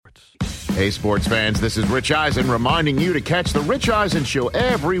Hey, sports fans, this is Rich Eisen reminding you to catch The Rich Eisen Show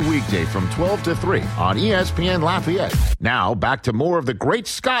every weekday from 12 to 3 on ESPN Lafayette. Now, back to more of The Great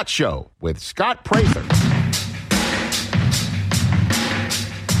Scott Show with Scott Prather.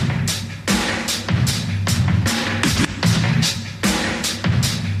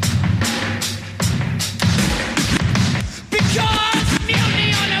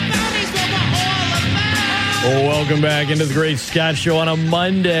 Welcome back into the Great Scott Show on a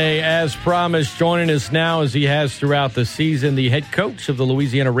Monday. As promised, joining us now, as he has throughout the season, the head coach of the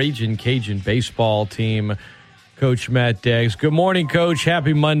Louisiana Ragin Cajun baseball team, Coach Matt Deggs. Good morning, Coach.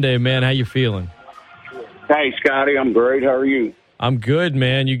 Happy Monday, man. How you feeling? Hey, Scotty. I'm great. How are you? I'm good,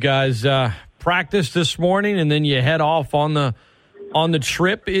 man. You guys practiced this morning, and then you head off on the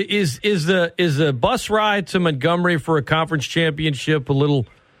trip. Is the bus ride to Montgomery for a conference championship a little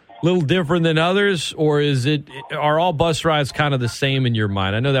different than others, or are all bus rides kind of the same in your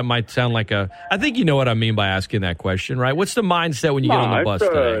mind? I know that might sound like I think you know what I mean by asking that question, right? What's the mindset when you get on the bus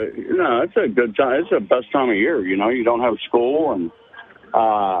today? No, it's a good time. It's the best time of year. You know, you don't have school, and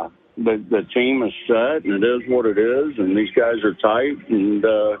the team is set, and it is what it is, and these guys are tight, and,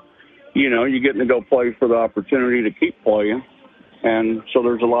 you're getting to go play for the opportunity to keep playing. And so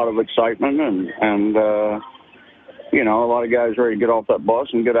there's a lot of excitement, and a lot of guys ready to get off that bus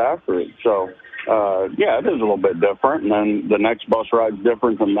and get after it. So, it is a little bit different. And then the next bus ride's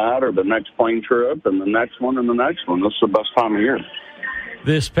different than that, or the next plane trip, and the next one, and the next one. This is the best time of year.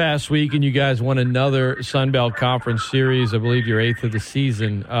 This past week, and you guys won another Sun Belt Conference series. I believe you're 8th of the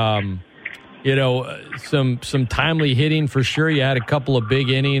season. Some timely hitting for sure. You had a couple of big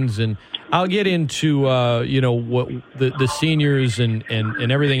innings, and I'll get into what the seniors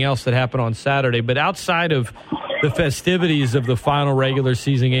and everything else that happened on Saturday. But outside of the festivities of the final regular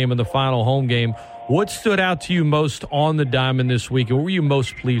season game and the final home game, what stood out to you most on the diamond this week, and what were you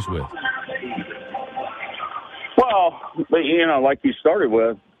most pleased with? Well, like you started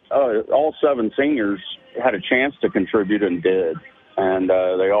with, all 7 seniors had a chance to contribute and did, and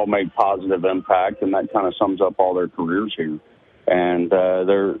they all made positive impact, and that kind of sums up all their careers here. And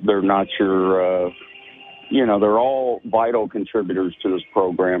they're not your, they're all vital contributors to this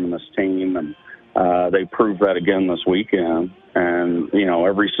program and this team, and they proved that again this weekend, and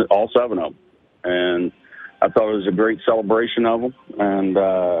all 7 of them. And I thought it was a great celebration of them, and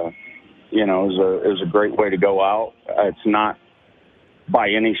it was a great way to go out. It's not by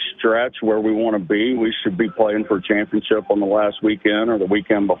any stretch where we want to be. We should be playing for a championship on the last weekend or the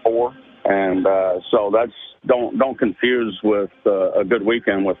weekend before, and so that's don't confuse with a good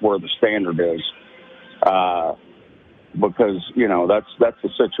weekend with where the standard is. Because, that's the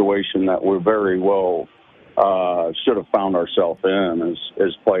situation that we're very well should have found ourselves in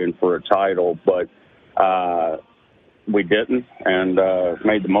is playing for a title. But we didn't, and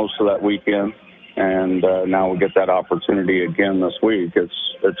made the most of that weekend. And now we get that opportunity again this week.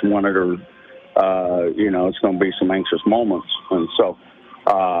 It's one of the, it's going to be some anxious moments. And so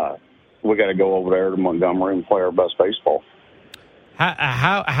we got to go over there to Montgomery and play our best baseball.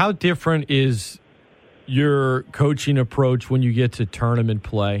 How different is your coaching approach when you get to tournament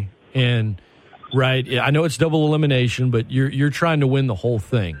play? And right, I know it's double elimination, but you're trying to win the whole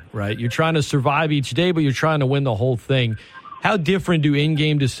thing, right? You're trying to survive each day, but you're trying to win the whole thing. How different do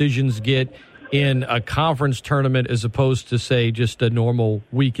in-game decisions get in a conference tournament as opposed to, say, just a normal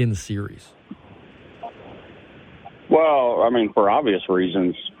weekend series? Well, for obvious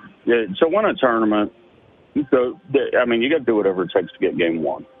reasons. To win a tournament, you got to do whatever it takes to get game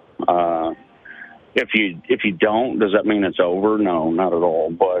one. If you don't, does that mean it's over? No, not at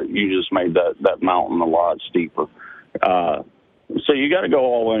all. But you just made that mountain a lot steeper. So you got to go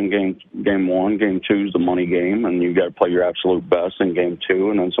all in game one. Game two is the money game, and you got to play your absolute best in game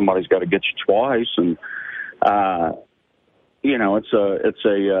two. And then somebody's got to get you twice. And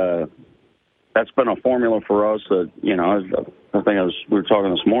that's been a formula for us that we were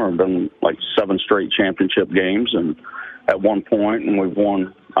talking this morning. Been like 7 straight championship games, and at one point, and we've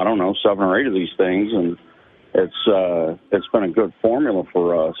won 7 or 8 of these things, and it's been a good formula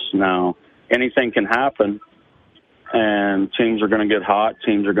for us. Now, anything can happen, and teams are going to get hot,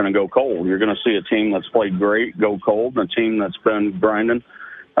 teams are going to go cold. You're going to see a team that's played great go cold, and a team that's been grinding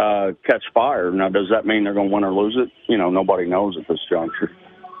catch fire. Now, does that mean they're going to win or lose it? Nobody knows at this juncture.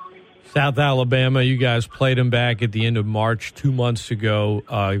 South Alabama, you guys played them back at the end of March 2 months ago.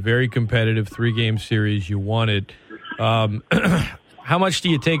 Very competitive 3-game series. You won it. How much do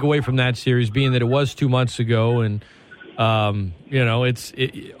you take away from that series, being that it was 2 months ago? And, on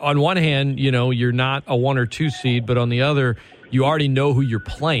one hand, you're not a 1 or 2 seed, but on the other, you already know who you're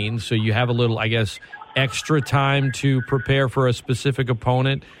playing. So you have a little, extra time to prepare for a specific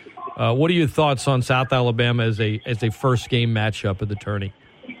opponent. What are your thoughts on South Alabama as a first game matchup of the tourney?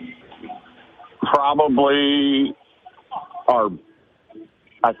 Probably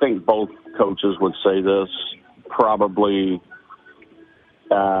I think both coaches would say this, probably,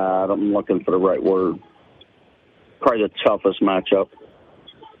 I'm looking for the right word, probably the toughest matchup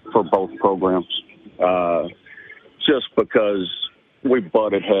for both programs, just because we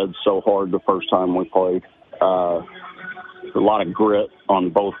butted heads so hard the first time we played. A lot of grit on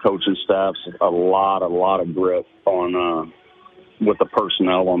both coaching staffs, a lot of grit on with the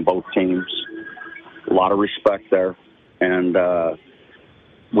personnel on both teams. A lot of respect there. And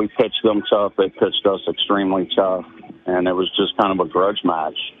we pitched them tough. They pitched us extremely tough. And it was just kind of a grudge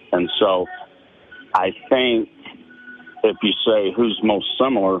match. And so I think if you say who's most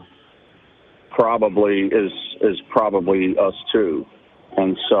similar, probably is probably us two.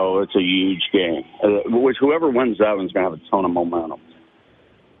 And so it's a huge game, which whoever wins that one's going to have a ton of momentum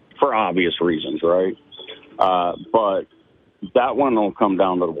for obvious reasons, right? But that one will come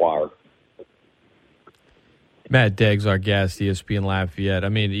down to the wire. Matt Deggs, our guest, ESPN Lafayette. I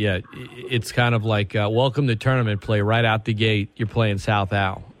mean, yeah, it's kind of like welcome to tournament play right out the gate. You're playing South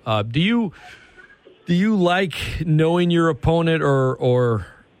Al. Do you like knowing your opponent, or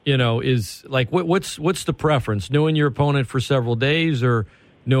you know, is like what's the preference? Knowing your opponent for several days, or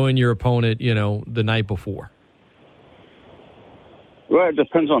knowing your opponent, you know, the night before? Well, it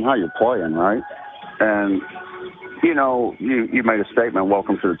depends on how you're playing, right? And you know, you made a statement,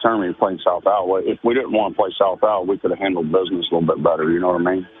 welcome to the tournament, you're playing South Al. Well, if we didn't want to play South Al, we could have handled business a little bit better, you know what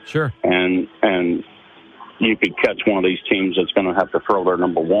I mean? Sure. And you could catch one of these teams that's going to have to throw their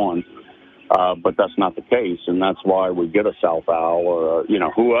number one, but that's not the case, and that's why we get a South Al or, you know,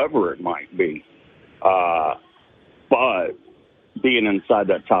 whoever it might be. But being inside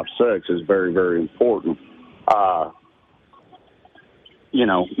that top six is very, very important. You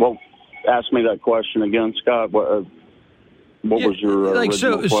know, well, ask me that question again, Scott. What was your like?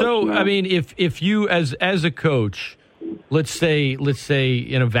 Original so question? I mean, if you as a coach, let's say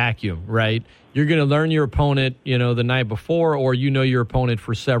in a vacuum, right? You're going to learn your opponent, you know, the night before, or you know your opponent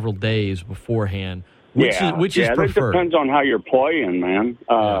for several days beforehand. Which is preferred? It depends on how you're playing, man.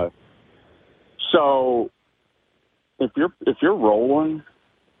 So if you're rolling,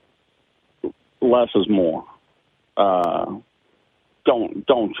 less is more.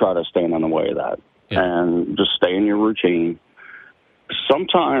 Don't try to stand in the way of that, and just stay in your routine.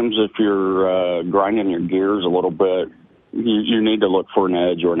 Sometimes if you're grinding your gears a little bit, you need to look for an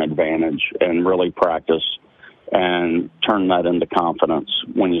edge or an advantage and really practice and turn that into confidence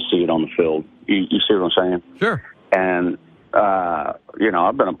when you see it on the field. You see what I'm saying? Sure. And, you know,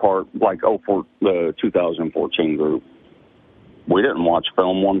 I've been a part, like, for the 2014 group. We didn't watch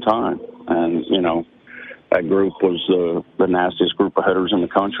film one time. And, you know, that group was the nastiest group of hitters in the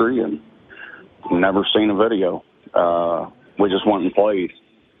country, and never seen a video. We just went and played.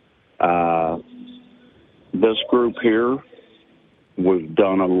 This group here, we've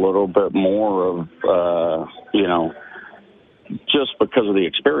done a little bit more of, you know, just because of the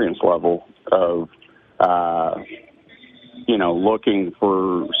experience level of, you know, looking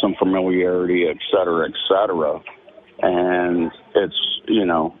for some familiarity, et cetera, et cetera. And it's, you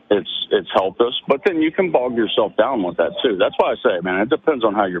know, it's helped us. But then you can bog yourself down with that, too. That's why I say, man, it depends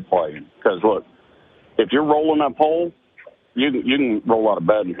on how you're playing. Because, look, if you're rolling that pole, you can roll out of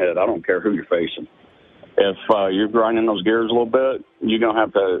bed and hit. I don't care who you're facing. If you're grinding those gears a little bit, you're going to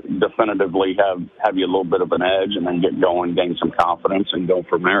have to definitively have you a little bit of an edge and then get going, gain some confidence, and go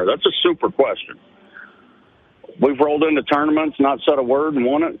from there. That's a super question. We've rolled into tournaments, not said a word, and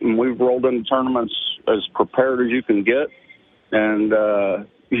won it, and we've rolled into tournaments as prepared as you can get. And,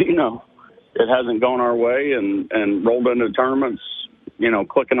 you know, it hasn't gone our way, and rolled into tournaments, you know,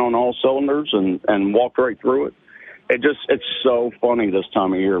 clicking on all cylinders and walked right through it. It's so funny this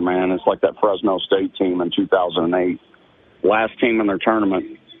time of year, man. It's like that Fresno State team in 2008. Last team in their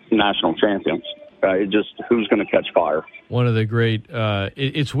tournament, national champions. Who's going to catch fire? One of the great,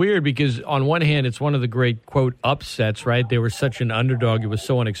 it's weird because on one hand, it's one of the great, quote, upsets, right? They were such an underdog. It was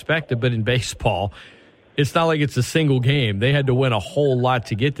so unexpected. But in baseball, it's not like it's a single game. They had to win a whole lot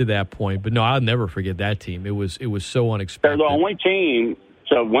to get to that point. But no, I'll never forget that team. It was so unexpected. They're the only team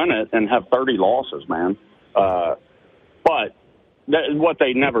to win it and have 30 losses, man. But what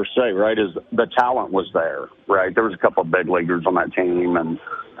they never say, right, is the talent was there, right? There was a couple of big leaguers on that team, and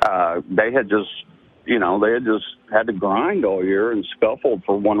they had just had to grind all year and scuffled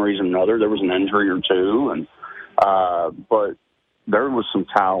for one reason or another. There was an injury or two, and but there was some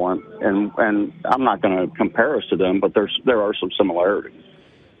talent, and I'm not going to compare us to them, but there are some similarities.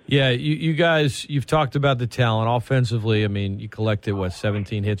 Yeah, you guys, you've talked about the talent offensively. I mean, you collected,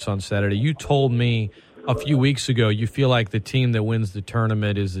 17 hits on Saturday. You told me a few weeks ago you feel like the team that wins the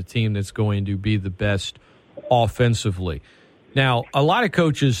tournament is the team that's going to be the best offensively. Now, a lot of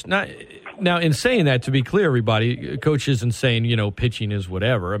coaches, now in saying that, to be clear, everybody, coach isn't saying, pitching is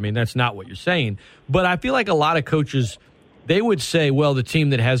whatever. I mean, that's not what you're saying. But I feel like a lot of coaches, they would say, well, the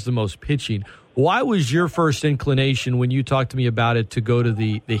team that has the most pitching. Why was your first inclination when you talked to me about it to go to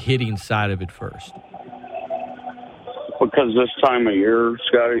the hitting side of it first? Because this time of year,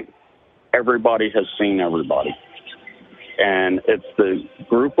 Scotty, everybody has seen everybody. And it's the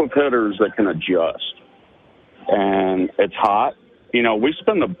group of hitters that can adjust. And it's hot. We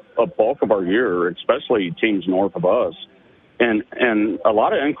spend a bulk of our year, especially teams north of us, and a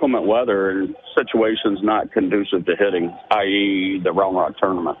lot of inclement weather and situations not conducive to hitting, i.e. the Round Rock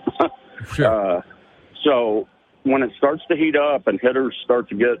tournament. Sure. So when it starts to heat up and hitters start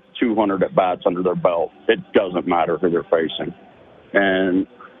to get 200 at-bats under their belt, it doesn't matter who they're facing. And,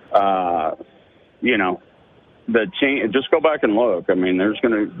 the team, just go back and look. I mean,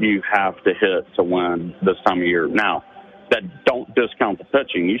 you have to hit to win this time of year. Now, that don't discount the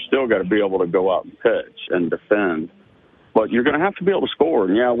pitching. You still got to be able to go out and pitch and defend. But you're going to have to be able to score.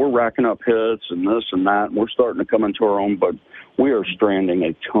 And, yeah, we're racking up hits and this and that. And we're starting to come into our own, but we are stranding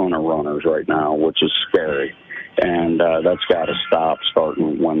a ton of runners right now, which is scary. And that's got to stop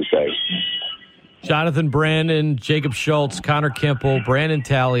starting Wednesday. Jonathan Brandon, Jacob Schultz, Connor Kemple, Brandon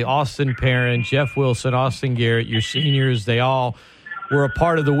Talley, Austin Perrin, Jeff Wilson, Austin Garrett, your seniors, they all were a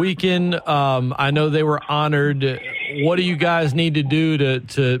part of the weekend. I know they were honored. What do you guys need to do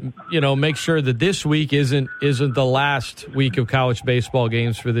to make sure that this week isn't the last week of college baseball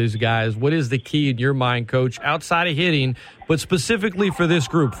games for these guys? What is the key in your mind, Coach, outside of hitting, but specifically for this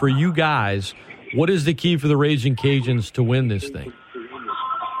group, for you guys, what is the key for the Ragin Cajuns to win this thing?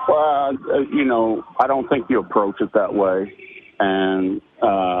 Well, I don't think you approach it that way. And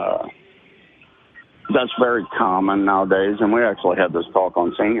that's very common nowadays. And we actually had this talk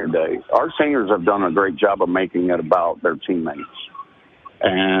on Senior Day. Our seniors have done a great job of making it about their teammates.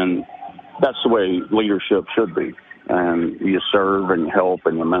 And that's the way leadership should be. And you serve and you help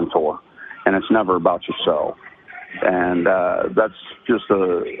and you mentor. And it's never about yourself. And that's just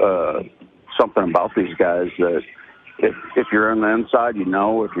something about these guys that if you're on the inside, if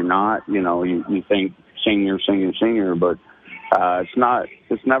you're not, you think senior, but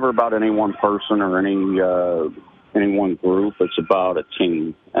it's never about any one person or any one group. It's about a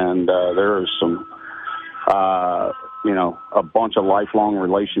team. And there is some, a bunch of lifelong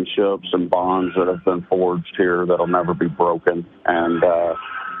relationships and bonds that have been forged here that'll never be broken. And,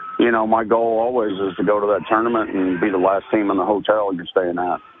 my goal always is to go to that tournament and be the last team in the hotel you're staying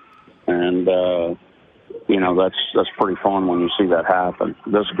at. And, that's pretty fun when you see that happen.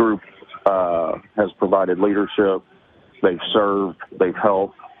 This group has provided leadership. They've served. They've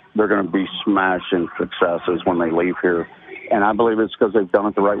helped. They're going to be smashing successes when they leave here. And I believe it's because they've done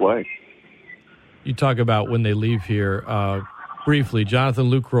it the right way. You talk about when they leave here. Briefly, Jonathan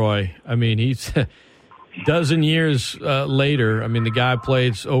Lucroy, I mean, he's a dozen years later. I mean, the guy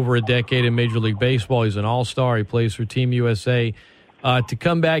plays over a decade in Major League Baseball. He's an all-star. He plays for Team USA. To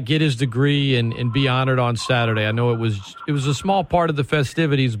come back, get his degree, and be honored on Saturday. I know it was a small part of the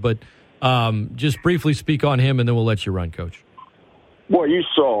festivities, but just briefly speak on him, and then we'll let you run, Coach. Well, you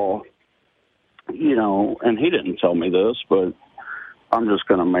saw, and he didn't tell me this, but I'm just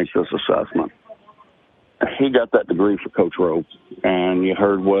going to make this assessment. He got that degree for Coach Rowe, and you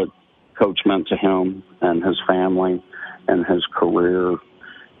heard what Coach meant to him and his family and his career,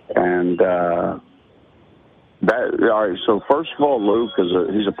 and all right, so first of all, Luke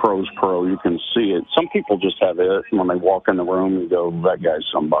he's a pro's pro. You can see it. Some people just have it when they walk in the room and go, that guy's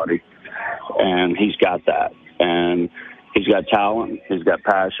somebody. And he's got that. And he's got talent, he's got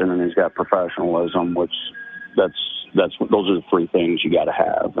passion, and he's got professionalism, which those are the three things you got to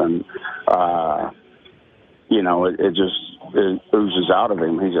have. And, it oozes out of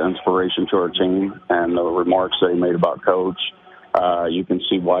him. He's an inspiration to our team. And the remarks that he made about Coach, you can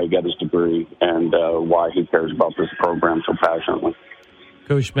see why he got his degree and why he cares about this program so passionately.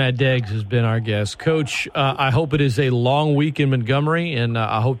 Coach Matt Deggs has been our guest. Coach, I hope it is a long week in Montgomery, and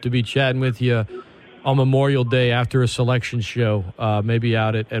I hope to be chatting with you on Memorial Day after a selection show, maybe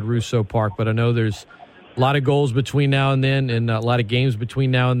out at Russo Park. But I know there's a lot of goals between now and then and a lot of games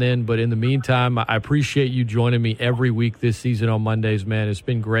between now and then. But in the meantime, I appreciate you joining me every week this season on Mondays, man. It's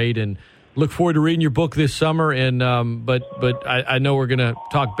been great, and look forward to reading your book this summer. And but I know we're going to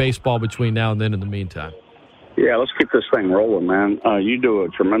talk baseball between now and then in the meantime. Yeah, let's keep this thing rolling, man. You do a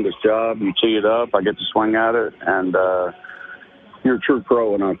tremendous job. You tee it up. I get to swing at it. And, You're a true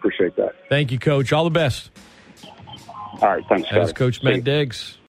pro, and I appreciate that. Thank you, Coach. All the best. All right, thanks, guys. That's Coach Matt Deggs.